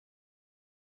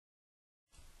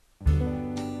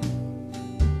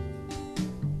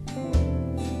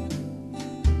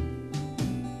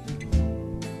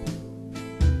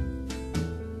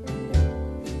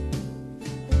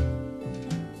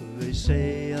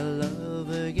I'll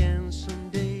love again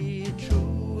someday.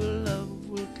 True love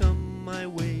will come my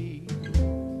way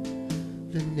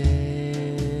the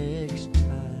next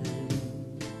time.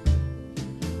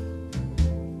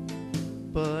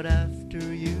 But after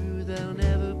you, there'll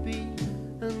never be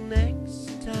a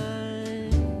next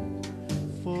time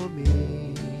for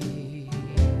me.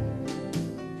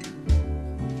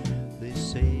 They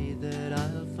say that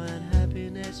I'll find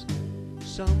happiness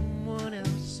someone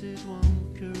else's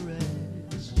won't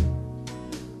caress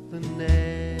the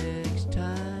next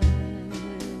time.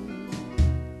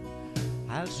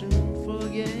 I'll soon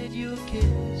forget your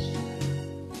kiss.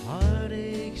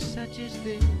 Heartaches such as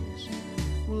this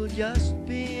will just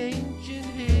be ancient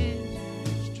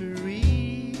history.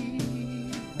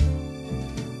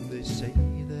 They say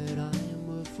that I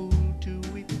am a fool to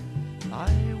weep. I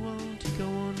won't go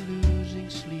on losing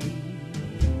sleep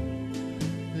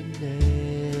the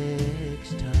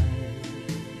next time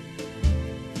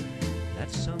that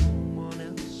someone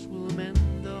else will mend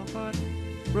the heart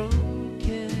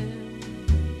broken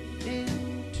in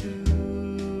two.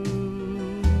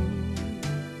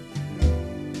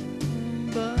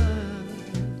 But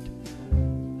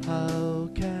how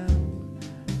can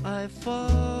I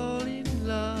fall in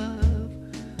love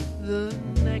the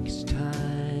next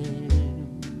time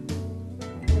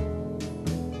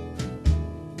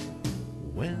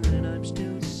when I'm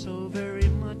still so very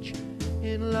much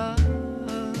in love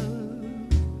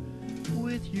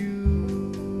with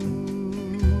you?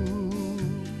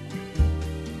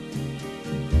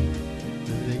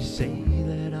 They say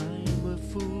that I'm a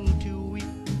fool to weep.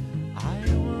 I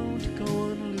won't go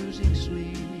on losing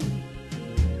sleep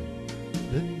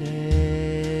the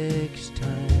next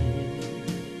time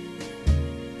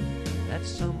that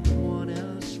someone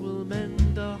else will mend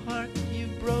the heart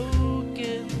you've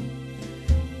broken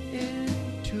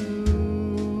into.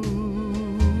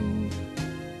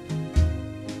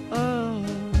 Oh,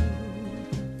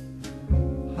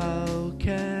 how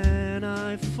can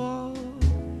I fall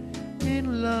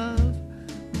in love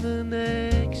the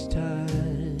next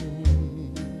time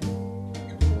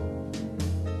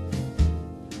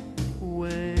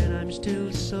when I'm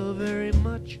still so very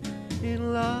much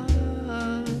in love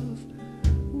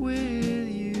with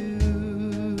you?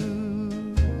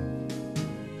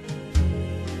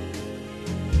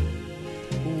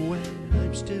 When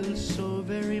I'm still so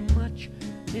very much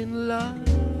in love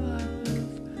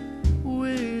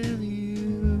with